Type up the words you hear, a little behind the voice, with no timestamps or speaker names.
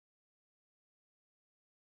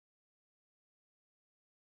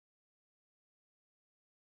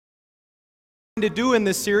to do in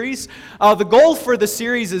this series. The goal for the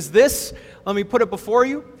series is this. Let me put it before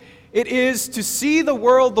you. It is to see the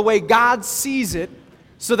world the way God sees it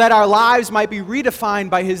so that our lives might be redefined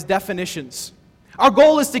by His definitions. Our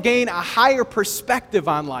goal is to gain a higher perspective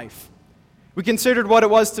on life. We considered what it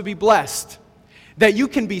was to be blessed. That you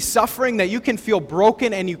can be suffering, that you can feel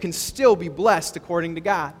broken, and you can still be blessed according to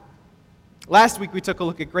God. Last week we took a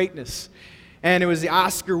look at greatness. And it was the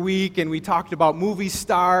Oscar week, and we talked about movie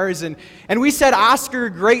stars, and we said Oscar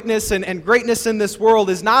greatness and greatness in this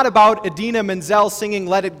world is not about Idina Menzel singing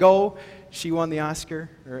Let It Go. She won the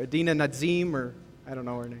Oscar, or Idina Nazim, or I don't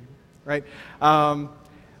know her name, right?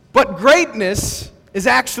 But greatness is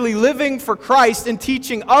actually living for Christ and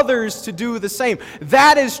teaching others to do the same.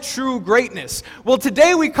 That is true greatness. Well,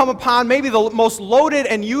 today we come upon maybe the most loaded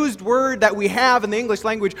and used word that we have in the English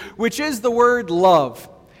language, which is the word love.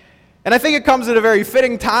 And I think it comes at a very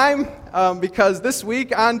fitting time because this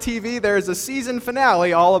week on TV there's a season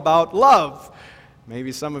finale all about love.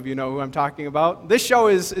 Maybe some of you know who I'm talking about. This show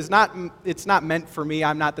is not meant for me.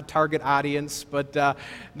 I'm not the target audience. But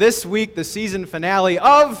this week the season finale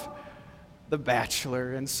of The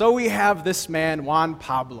Bachelor. And so we have this man, Juan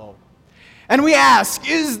Pablo. And we ask,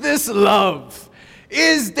 is this love?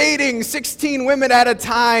 Is dating 16 women at a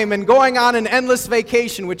time and going on an endless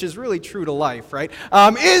vacation, which is really true to life, right?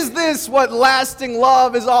 Is this what lasting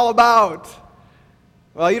love is all about?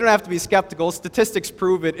 Well, you don't have to be skeptical. Statistics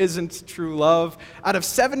prove it isn't true love. Out of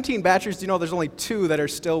 17 bachelors, do you know there's only 2 that are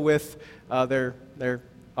still with their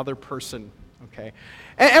other person, okay?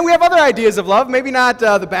 And we have other ideas of love, maybe not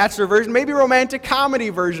the Bachelor version, maybe romantic comedy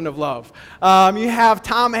version of love. You have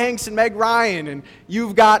Tom Hanks and Meg Ryan and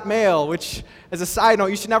You've Got Mail, which, as a side note,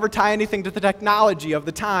 you should never tie anything to the technology of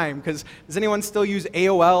the time, because does anyone still use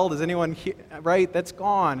AOL? Does anyone, right? That's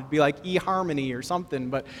gone. It'd be like eHarmony or something.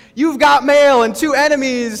 But You've Got Mail and 2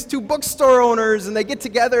 enemies, 2 bookstore owners, and they get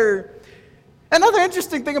together. Another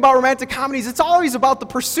interesting thing about romantic comedies, it's always about the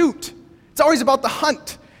pursuit. It's always about the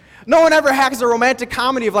hunt. No one ever has a romantic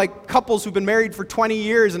comedy of like couples who've been married for 20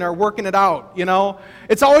 years and are working it out, you know?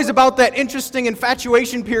 It's always about that interesting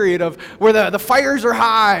infatuation period of where the fires are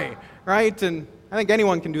high, right? And I think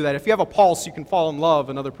anyone can do that. If you have a pulse, you can fall in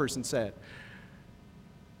love, another person said.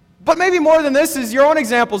 But maybe more than this is your own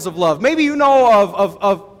examples of love. Maybe you know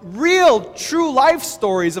of real, true life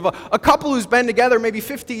stories of a couple who's been together maybe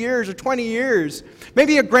 50 years or 20 years.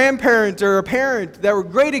 Maybe a grandparent or a parent that were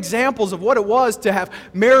great examples of what it was to have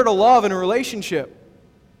marital love in a relationship.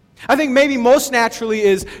 I think maybe most naturally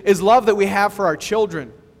is love that we have for our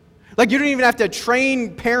children. Like, you don't even have to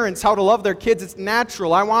train parents how to love their kids. It's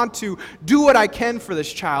natural. I want to do what I can for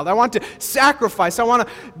this child. I want to sacrifice. I want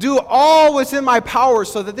to do all within my power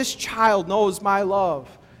so that this child knows my love.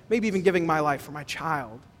 Maybe even giving my life for my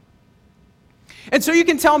child. And so you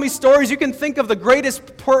can tell me stories. You can think of the greatest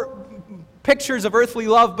pictures of earthly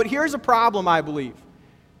love. But here's a problem, I believe.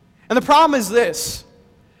 And the problem is this.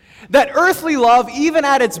 That earthly love, even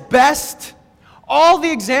at its best, all the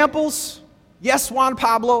examples... Yes, Juan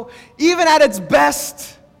Pablo, even at its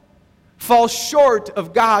best, falls short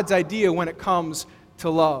of God's idea when it comes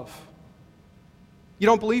to love. You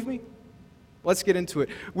don't believe me? Let's get into it.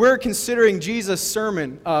 We're considering Jesus'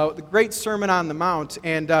 sermon, the great Sermon on the Mount,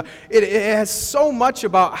 and it has so much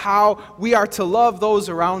about how we are to love those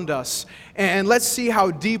around us. And let's see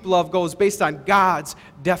how deep love goes based on God's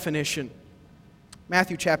definition.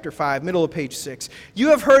 Matthew chapter 5, middle of page 6. You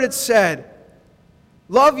have heard it said,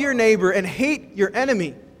 love your neighbor and hate your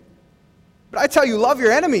enemy. But I tell you, love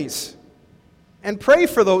your enemies and pray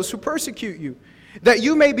for those who persecute you, that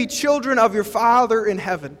you may be children of your Father in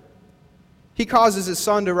heaven. He causes His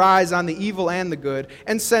sun to rise on the evil and the good,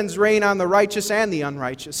 and sends rain on the righteous and the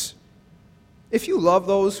unrighteous. If you love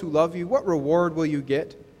those who love you, what reward will you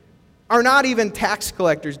get? Are not even tax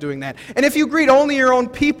collectors doing that? And if you greet only your own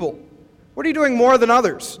people, what are you doing more than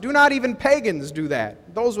others? Do not even pagans do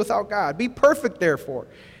that, those without God. Be perfect, therefore,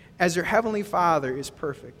 as your heavenly Father is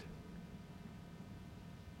perfect.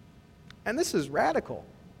 And this is radical.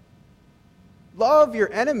 Love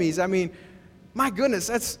your enemies. I mean, my goodness,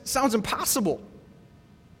 that sounds impossible.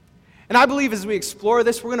 And I believe as we explore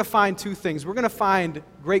this, we're going to find 2 things. We're going to find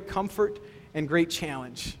great comfort and great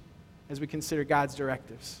challenge as we consider God's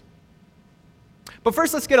directives. But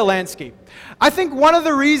first, let's get a landscape. I think one of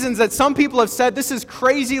the reasons that some people have said this is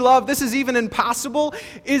crazy love, this is even impossible,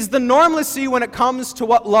 is the normalcy when it comes to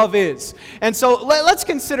what love is. And so let's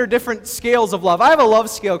consider different scales of love. I have a love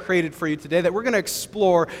scale created for you today that we're going to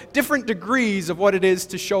explore different degrees of what it is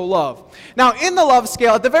to show love. Now, in the love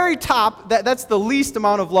scale, at the very top, that's the least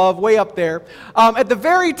amount of love, way up there. At the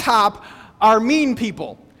very top are mean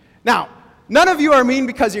people. Now, None of you are mean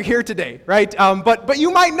because you're here today, right? But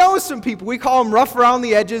you might know some people. We call them rough around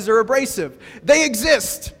the edges or abrasive. They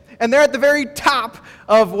exist, and they're at the very top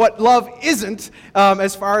of what love isn't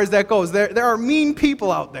as far as that goes. There are mean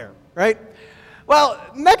people out there, right? Well,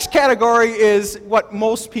 next category is what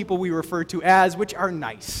most people we refer to as, which are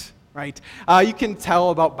nice, right? You can tell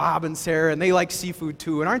about Bob and Sarah, and they like seafood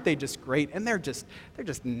too, and aren't they just great? And they're just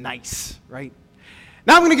nice, right?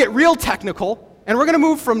 Now I'm going to get real technical. And we're going to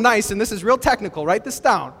move from nice, and this is real technical, write this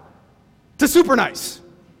down, to super nice,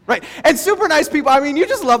 right? And super nice people, I mean, you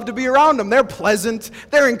just love to be around them. They're pleasant,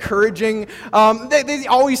 they're encouraging, they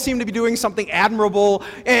always seem to be doing something admirable,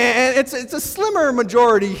 and it's a slimmer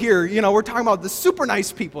majority here. You know, we're talking about the super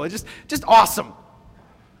nice people. It's just awesome.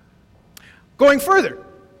 Going further,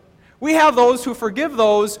 we have those who forgive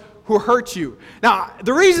those who hurt you. Now,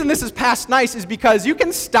 the reason this is past nice is because you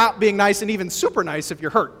can stop being nice and even super nice if you're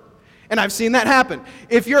hurt. And I've seen that happen.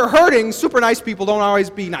 If you're hurting, super nice people don't always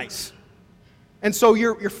be nice. And so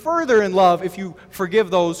you're further in love if you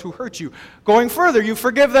forgive those who hurt you. Going further, you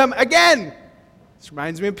forgive them again. This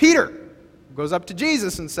reminds me of Peter, who goes up to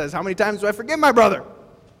Jesus and says, how many times do I forgive my brother?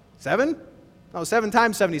 7? No, 7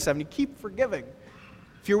 times 77. You keep forgiving.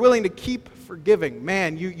 If you're willing to keep forgiving,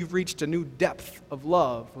 man, you've reached a new depth of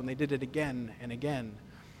love when they did it again and again.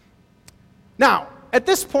 Now, at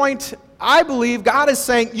this point, I believe God is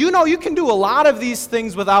saying, you know, you can do a lot of these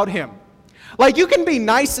things without Him. Like, you can be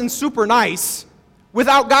nice and super nice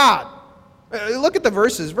without God. Look at the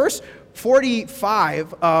verses. Verse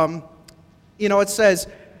 45, it says,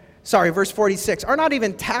 verse 46, are not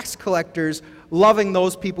even tax collectors loving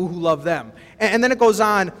those people who love them? And then it goes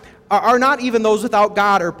on, are not even those without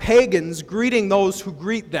God or pagans greeting those who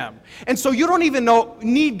greet them? And so you don't even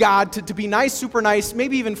need God to be nice, super nice,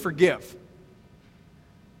 maybe even forgive.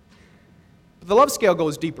 But the love scale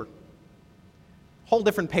goes deeper. Whole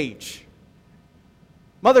different page.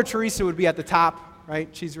 Mother Teresa would be at the top, right?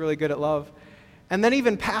 She's really good at love. And then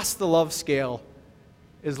even past the love scale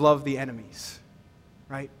is love the enemies,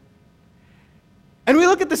 right? And we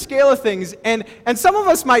look at the scale of things, and some of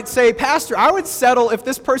us might say, Pastor, I would settle if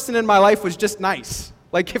this person in my life was just nice.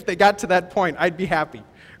 Like, if they got to that point, I'd be happy.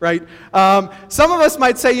 Right? Some of us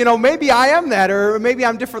might say, maybe I am that, or maybe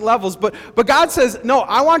I'm different levels. But God says, no,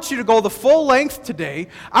 I want you to go the full length today.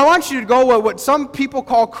 I want you to go what some people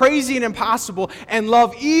call crazy and impossible and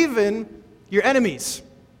love even your enemies.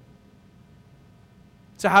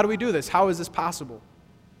 So how do we do this? How is this possible?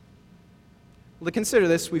 Well, to consider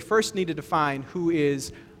this, we first need to define who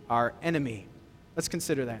is our enemy. Let's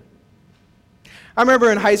consider that. I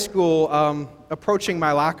remember in high school approaching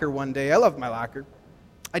my locker one day. I loved my locker.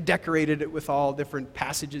 I decorated it with all different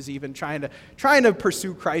passages, even trying to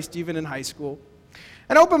pursue Christ even in high school.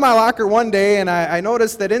 And I opened my locker one day, and I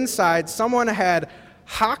noticed that inside someone had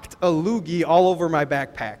hocked a loogie all over my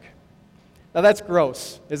backpack. Now that's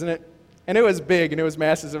gross, isn't it? And it was big, and it was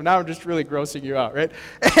massive, and now I'm just really grossing you out, right?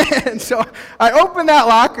 And so I open that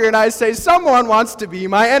locker, and I say, someone wants to be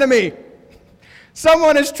my enemy.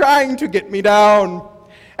 Someone is trying to get me down.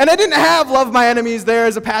 And I didn't have love my enemies there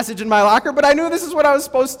as a passage in my locker, but I knew this is what I was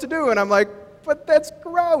supposed to do. And I'm like, but that's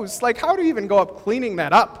gross. Like, how do you even go up cleaning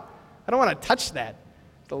that up? I don't want to touch that.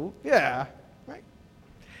 So, yeah, right?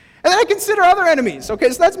 And then I consider other enemies. Okay,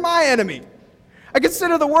 so that's my enemy. I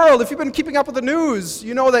consider the world. If you've been keeping up with the news,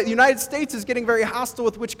 you know that the United States is getting very hostile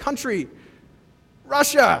with which country?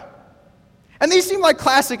 Russia. And these seem like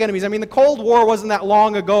classic enemies. I mean, the Cold War wasn't that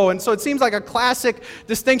long ago, and so it seems like a classic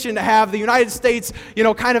distinction to have the United States,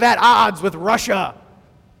 kind of at odds with Russia.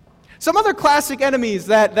 Some other classic enemies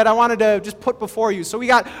that I wanted to just put before you. So we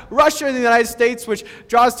got Russia and the United States, which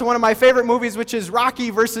draws to one of my favorite movies, which is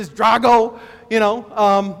Rocky versus Drago.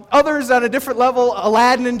 Others on a different level,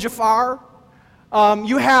 Aladdin and Jafar.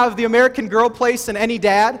 You have the American Girl place and Any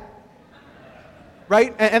Dad,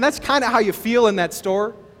 right? And that's kind of how you feel in that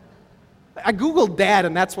store. I Googled dad,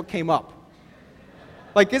 and that's what came up.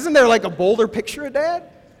 Like, isn't there like a bolder picture of dad?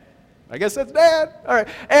 I guess that's dad. All right.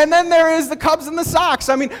 And then there is the Cubs and the Sox.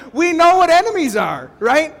 I mean, we know what enemies are,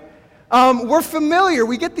 right? We're familiar.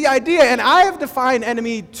 We get the idea. And I have defined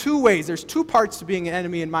enemy 2 ways. There's 2 parts to being an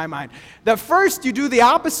enemy in my mind. That first, you do the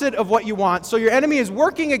opposite of what you want. So your enemy is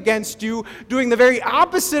working against you, doing the very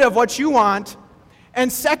opposite of what you want.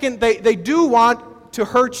 And second, they do want to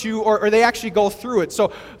hurt you, or they actually go through it.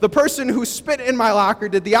 So the person who spit in my locker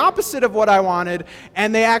did the opposite of what I wanted,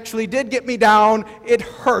 and they actually did get me down. It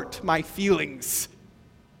hurt my feelings.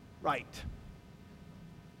 Right.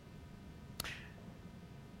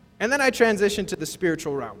 And then I transition to the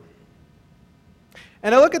spiritual realm.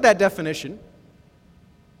 And I look at that definition,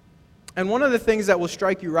 and one of the things that will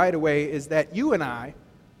strike you right away is that you and I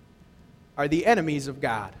are the enemies of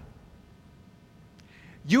God.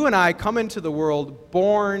 You and I come into the world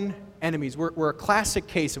born enemies. We're a classic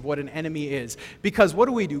case of what an enemy is. Because what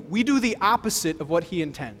do? We do the opposite of what he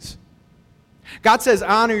intends. God says,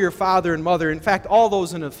 honor your father and mother. In fact, all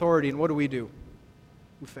those in authority. And what do?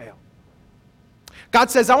 We fail. God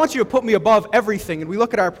says, I want you to put me above everything. And we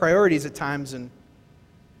look at our priorities at times and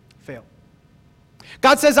fail.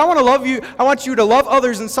 God says, I want to love you. I want you to love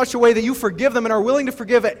others in such a way that you forgive them and are willing to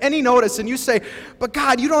forgive at any notice. And you say, but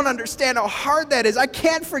God, you don't understand how hard that is. I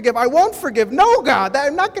can't forgive. I won't forgive. No, God,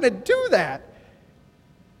 I'm not going to do that.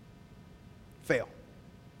 Fail.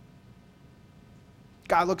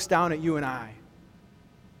 God looks down at you and I.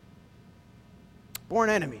 Born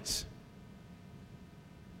enemies.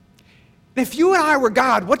 If you and I were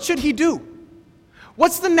God, what should he do?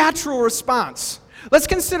 What's the natural response? Let's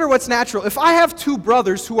consider what's natural. If I have two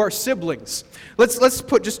brothers who are siblings, let's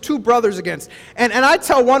put just two brothers against, and I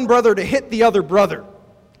tell one brother to hit the other brother.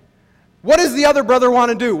 What does the other brother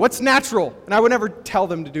want to do? What's natural? And I would never tell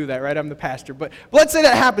them to do that, right? I'm the pastor. But let's say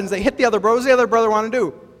that happens. They hit the other brother. What does the other brother want to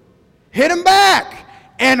do? Hit him back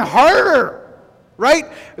and harder. Right?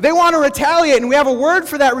 They want to retaliate, and we have a word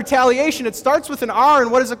for that retaliation. It starts with an R,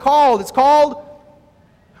 and what is it called? It's called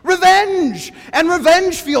revenge. And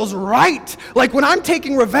revenge feels right. Like when I'm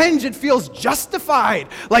taking revenge, it feels justified.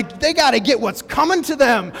 Like they got to get what's coming to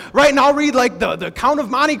them. Right? And I'll read like the Count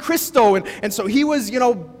of Monte Cristo, and so he was,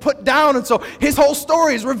 put down, and so his whole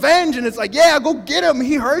story is revenge, and it's like, yeah, go get him.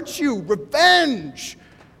 He hurt you. Revenge.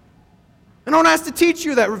 And no one has to teach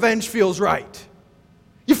you that revenge feels right.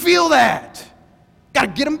 You feel that. Got to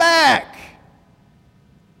get him back.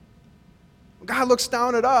 God looks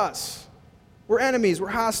down at us. We're enemies. We're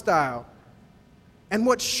hostile. And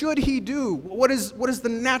what should he do? What is the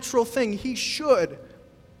natural thing? He should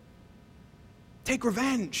take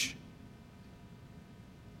revenge.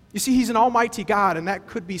 You see, he's an almighty God, and that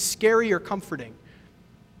could be scary or comforting.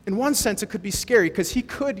 In one sense, it could be scary because he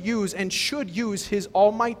could use and should use his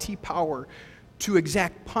almighty power to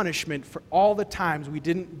exact punishment for all the times we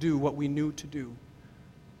didn't do what we knew to do.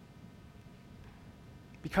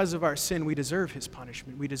 Because of our sin, we deserve his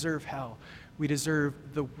punishment. We deserve hell. We deserve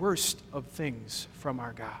the worst of things from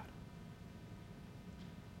our God.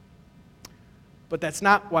 But that's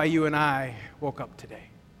not why you and I woke up today.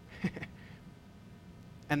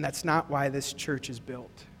 And that's not why this church is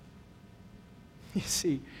built. You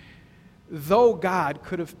see, though God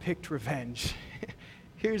could have picked revenge,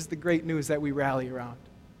 here's the great news that we rally around.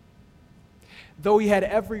 Though he had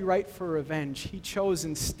every right for revenge, he chose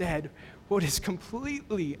instead what is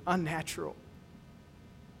completely unnatural.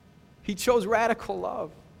 He chose radical love.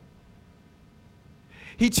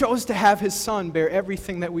 He chose to have his son bear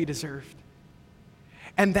everything that we deserved.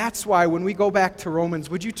 And that's why when we go back to Romans,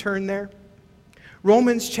 would you turn there?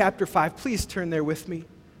 Romans chapter 5, please turn there with me.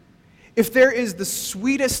 If there is the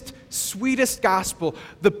sweetest, sweetest gospel,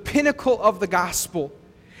 the pinnacle of the gospel,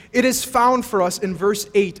 it is found for us in verse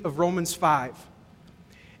 8 of Romans 5.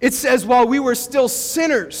 It says, while we were still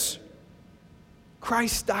sinners,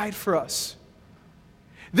 Christ died for us.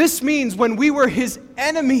 This means when we were his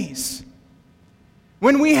enemies,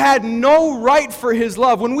 when we had no right for his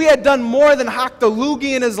love, when we had done more than hock the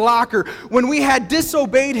loogie in his locker, when we had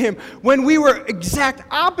disobeyed him, when we were exact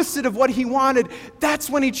opposite of what he wanted, that's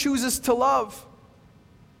when he chooses to love.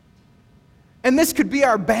 And this could be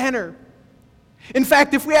our banner. In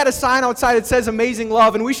fact, if we had a sign outside that says amazing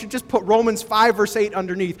love, and we should just put Romans 5 verse 8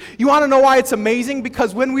 underneath. You want to know why it's amazing?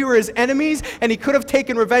 Because when we were his enemies and he could have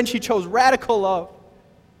taken revenge, he chose radical love.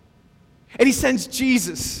 And he sends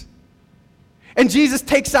Jesus. And Jesus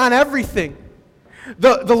takes on everything.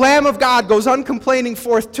 The Lamb of God goes uncomplaining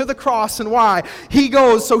forth to the cross, and why? He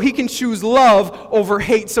goes so he can choose love over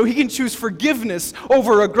hate, so he can choose forgiveness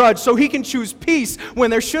over a grudge, so he can choose peace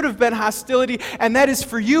when there should have been hostility, and that is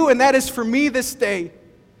for you and that is for me this day.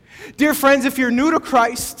 Dear friends, if you're new to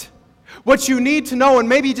Christ, what you need to know, and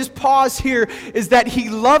maybe just pause here, is that he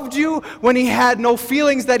loved you when he had no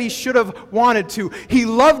feelings that he should have wanted to. He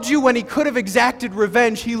loved you when he could have exacted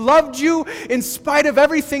revenge. He loved you in spite of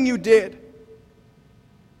everything you did.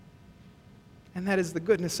 And that is the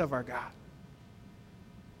goodness of our God.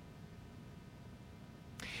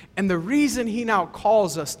 And the reason he now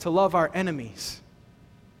calls us to love our enemies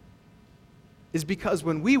is because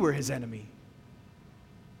when we were his enemy,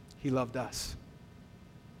 he loved us.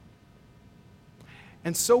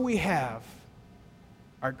 And so we have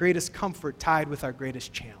our greatest comfort tied with our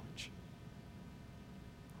greatest challenge.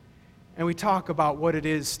 And we talk about what it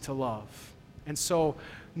is to love. And so,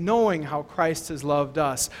 knowing how Christ has loved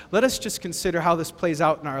us, let us just consider how this plays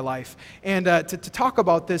out in our life. And to talk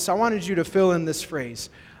about this, I wanted you to fill in this phrase.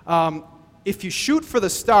 if you shoot for the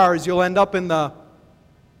stars, you'll end up in the...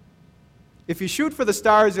 If you shoot for the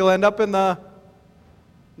stars, you'll end up in the...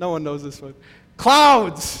 No one knows this one.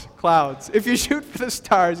 Clouds. Clouds. If you shoot for the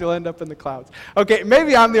stars, you'll end up in the clouds. Okay,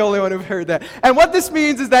 maybe I'm the only one who've heard that. And what this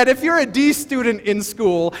means is that if you're a D student in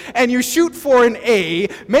school and you shoot for an A,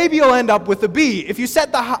 maybe you'll end up with a B. If you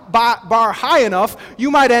set the bar high enough,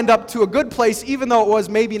 you might end up to a good place, even though it was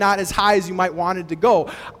maybe not as high as you might want it to go.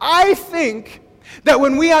 I think that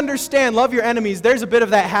when we understand love your enemies, there's a bit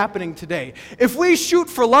of that happening today. If we shoot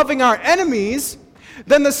for loving our enemies,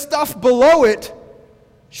 then the stuff below it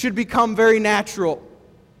should become very natural.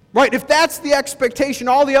 Right? If that's the expectation,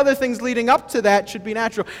 all the other things leading up to that should be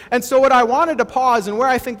natural. And so what I wanted to pause, and where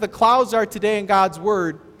I think the clouds are today in God's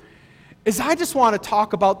Word, is I just want to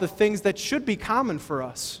talk about the things that should be common for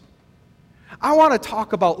us. I want to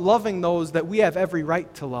talk about loving those that we have every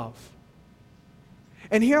right to love.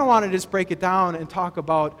 And here I want to just break it down and talk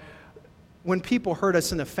about when people hurt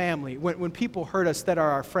us in the family, when people hurt us that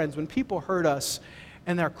are our friends, when people hurt us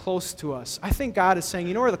and they're close to us. I think God is saying,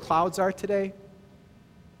 you know where the clouds are today?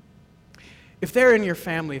 If they're in your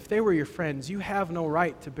family, if they were your friends, you have no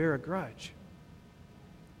right to bear a grudge.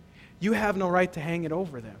 You have no right to hang it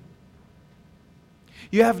over them.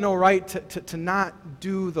 You have no right to not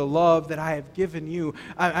do the love that I have given you.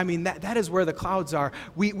 I mean, that is where the clouds are.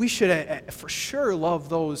 We should for sure love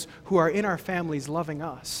those who are in our families loving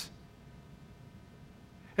us.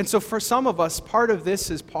 And so for some of us, part of this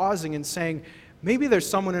is pausing and saying, maybe there's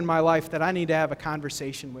someone in my life that I need to have a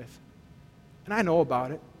conversation with. And I know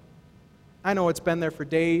about it. I know it's been there for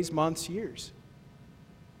days, months, years.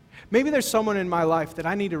 Maybe there's someone in my life that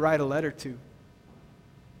I need to write a letter to.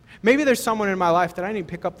 Maybe there's someone in my life that I need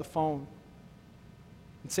to pick up the phone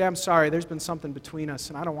and say, I'm sorry, there's been something between us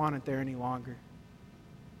and I don't want it there any longer.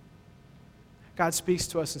 God speaks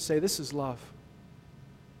to us and say, this is love.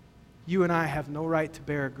 You and I have no right to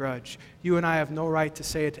bear a grudge. You and I have no right to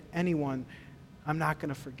say it to anyone, I'm not going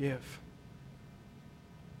to forgive.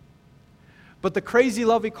 But the crazy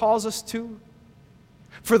love he calls us to,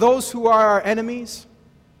 for those who are our enemies,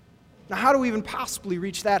 now how do we even possibly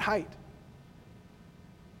reach that height?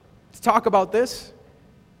 To talk about this,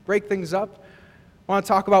 break things up, I want to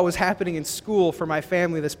talk about what's happening in school for my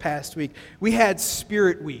family this past week. We had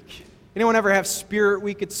Spirit Week. Anyone ever have Spirit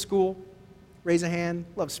Week at school? Raise a hand.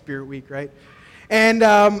 Love Spirit Week, right? And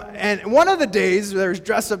one of the days, there's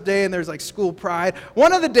dress-up day and there's like school pride.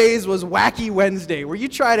 One of the days was Wacky Wednesday, where you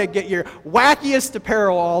try to get your wackiest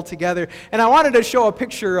apparel all together. And I wanted to show a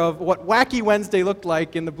picture of what Wacky Wednesday looked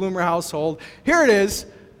like in the Bloomer household. Here it is.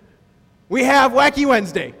 We have Wacky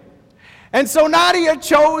Wednesday. And so Nadia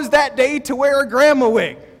chose that day to wear a grandma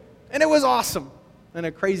wig. And it was awesome. And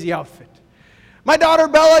a crazy outfit. My daughter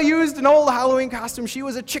Bella used an old Halloween costume. She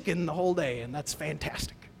was a chicken the whole day, and that's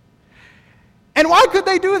fantastic. And why could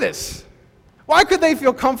they do this? Why could they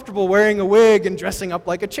feel comfortable wearing a wig and dressing up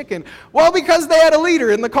like a chicken? Well, because they had a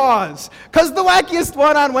leader in the cause. Because the wackiest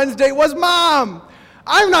one on Wednesday was Mom.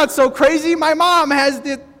 I'm not so crazy. My mom has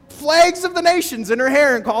the flags of the nations in her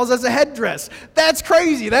hair and calls us a headdress. That's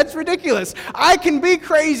crazy. That's ridiculous. I can be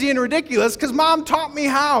crazy and ridiculous because Mom taught me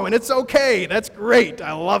how, and it's okay. That's great.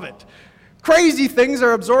 I love it. Crazy things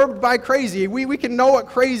are absorbed by crazy. We can know what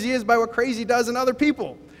crazy is by what crazy does in other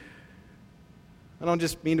people. I don't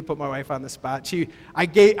just mean to put my wife on the spot.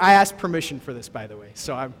 I asked permission for this, by the way,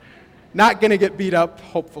 so I'm not going to get beat up,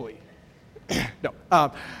 hopefully. No.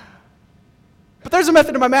 But there's a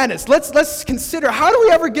method to my madness. Let's consider, how do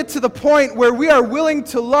we ever get to the point where we are willing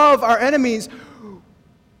to love our enemies?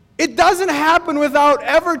 It doesn't happen without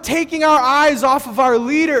ever taking our eyes off of our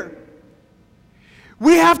leader.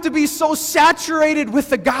 We have to be so saturated with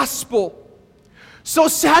the gospel, so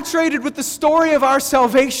saturated with the story of our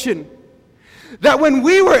salvation, that when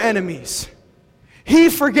we were enemies, he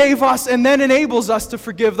forgave us and then enables us to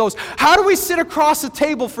forgive those. How do we sit across a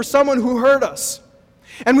table for someone who hurt us,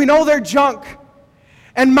 and we know they're junk,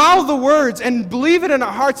 and mouth the words and believe it in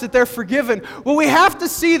our hearts that they're forgiven? Well, we have to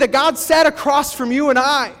see that God sat across from you and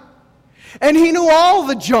I, and he knew all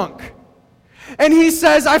the junk. And he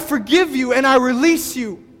says, I forgive you and I release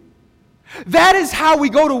you. That is how we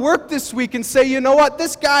go to work this week and say, you know what,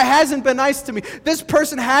 this guy hasn't been nice to me. This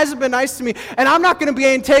person hasn't been nice to me. And I'm not going to be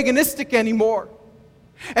antagonistic anymore.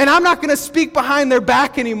 And I'm not going to speak behind their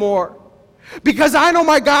back anymore. Because I know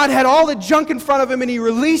my God had all the junk in front of him and he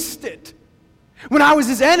released it when I was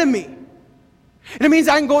his enemy. And it means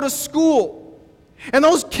I can go to school. And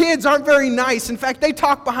those kids aren't very nice. In fact, they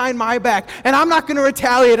talk behind my back. And I'm not going to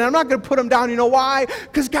retaliate. And I'm not going to put them down. You know why?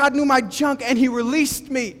 Because God knew my junk and he released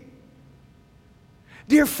me.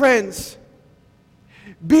 Dear friends,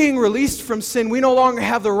 being released from sin, we no longer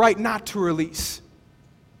have the right not to release.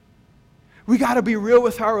 We got to be real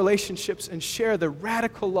with our relationships and share the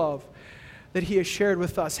radical love that He has shared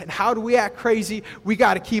with us. And how do we act crazy? We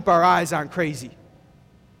got to keep our eyes on crazy,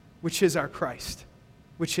 which is our Christ,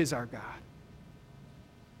 which is our God.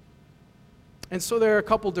 And so there are a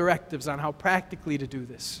couple directives on how practically to do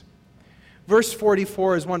this. Verse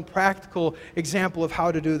 44 is one practical example of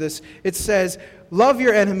how to do this. It says, love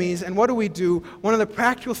your enemies. And what do? One of the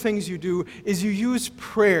practical things you do is you use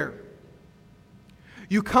prayer.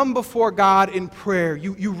 You come before God in prayer.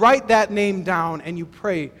 You write that name down and you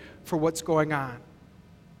pray for what's going on.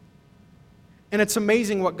 And it's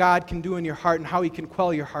amazing what God can do in your heart and how He can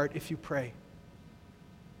quell your heart if you pray.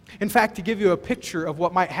 In fact, to give you a picture of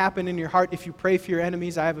what might happen in your heart if you pray for your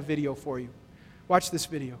enemies, I have a video for you. Watch this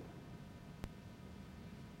video.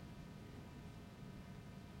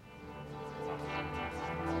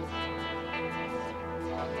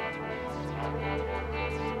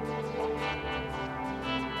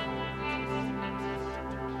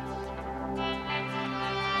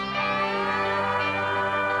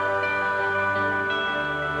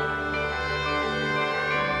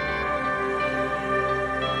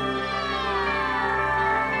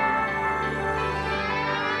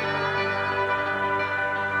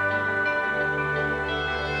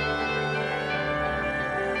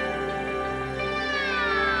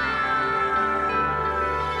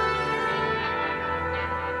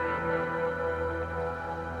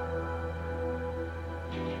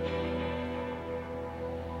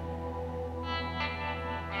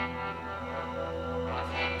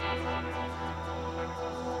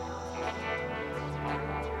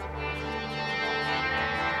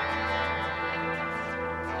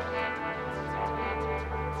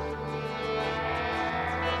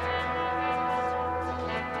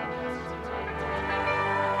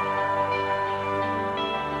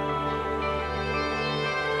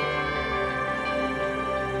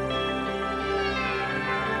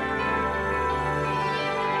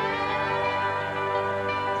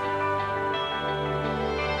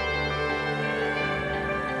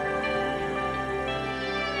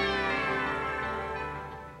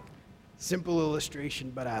 Simple illustration,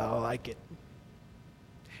 but I like it.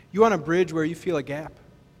 You want a bridge where you feel a gap?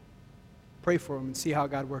 Pray for them and see how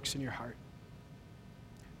God works in your heart.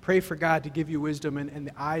 Pray for God to give you wisdom and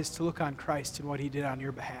the eyes to look on Christ and what He did on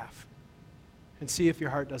your behalf. And see if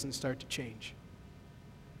your heart doesn't start to change.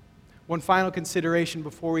 One final consideration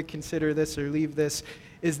before we consider this or leave this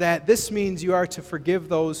is that this means you are to forgive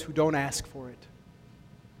those who don't ask for it.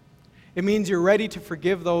 It means you're ready to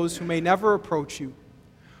forgive those who may never approach you,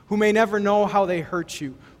 who may never know how they hurt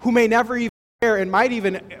you, who may never even care and might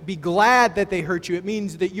even be glad that they hurt you. It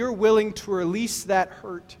means that you're willing to release that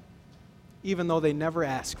hurt, even though they never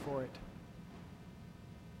ask for it.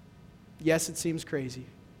 Yes, it seems crazy,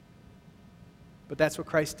 but that's what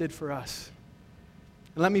Christ did for us.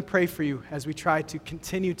 And let me pray for you as we try to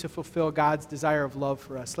continue to fulfill God's desire of love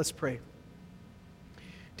for us. Let's pray.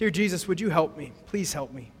 Dear Jesus, would you help me? Please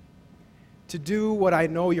help me to do what I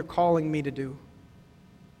know you're calling me to do.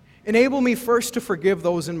 Enable me first to forgive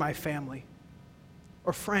those in my family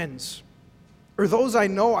or friends or those I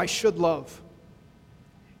know I should love.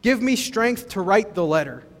 Give me strength to write the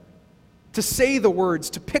letter, to say the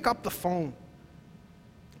words, to pick up the phone.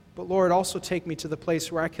 But Lord, also take me to the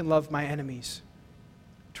place where I can love my enemies,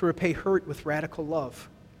 to repay hurt with radical love.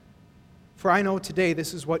 For I know today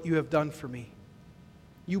this is what you have done for me.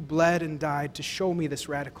 You bled and died to show me this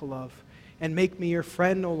radical love and make me your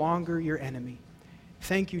friend, no longer your enemy.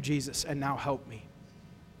 Thank you, Jesus, and now help me.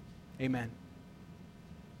 Amen.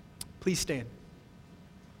 Please stand.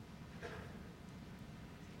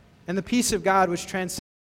 And the peace of God, which transcends